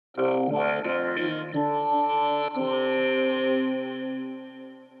The weather in Brooklyn.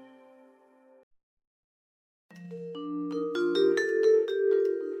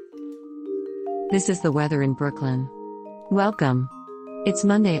 This is the weather in Brooklyn. Welcome. It's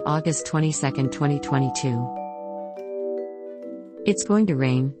Monday, August 22nd, 2022. It's going to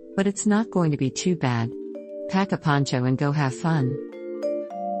rain, but it's not going to be too bad. Pack a poncho and go have fun.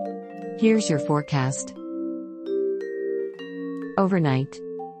 Here's your forecast. Overnight.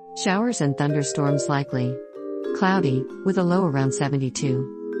 Showers and thunderstorms likely. Cloudy, with a low around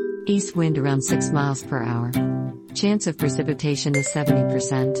 72. East wind around 6 miles per hour. Chance of precipitation is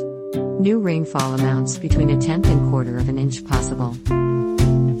 70%. New rainfall amounts between a tenth and quarter of an inch possible.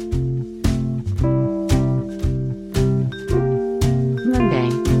 Monday.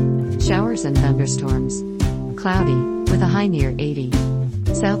 Showers and thunderstorms. Cloudy, with a high near 80.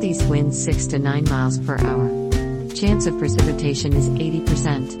 Southeast winds 6 to 9 miles per hour. Chance of precipitation is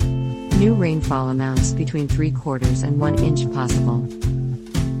 80%. New rainfall amounts between 3/4 and 1 inch possible.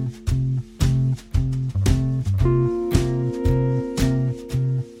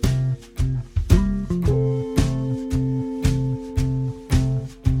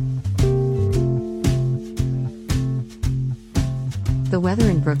 The Weather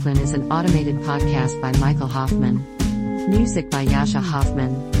in Brooklyn is an automated podcast by Michael Hoffman. Music by Yasha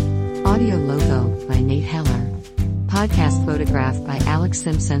Hoffman. Audio logo by Nate Heller. Podcast photograph by Alex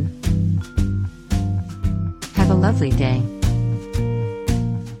Simpson. Have a lovely day.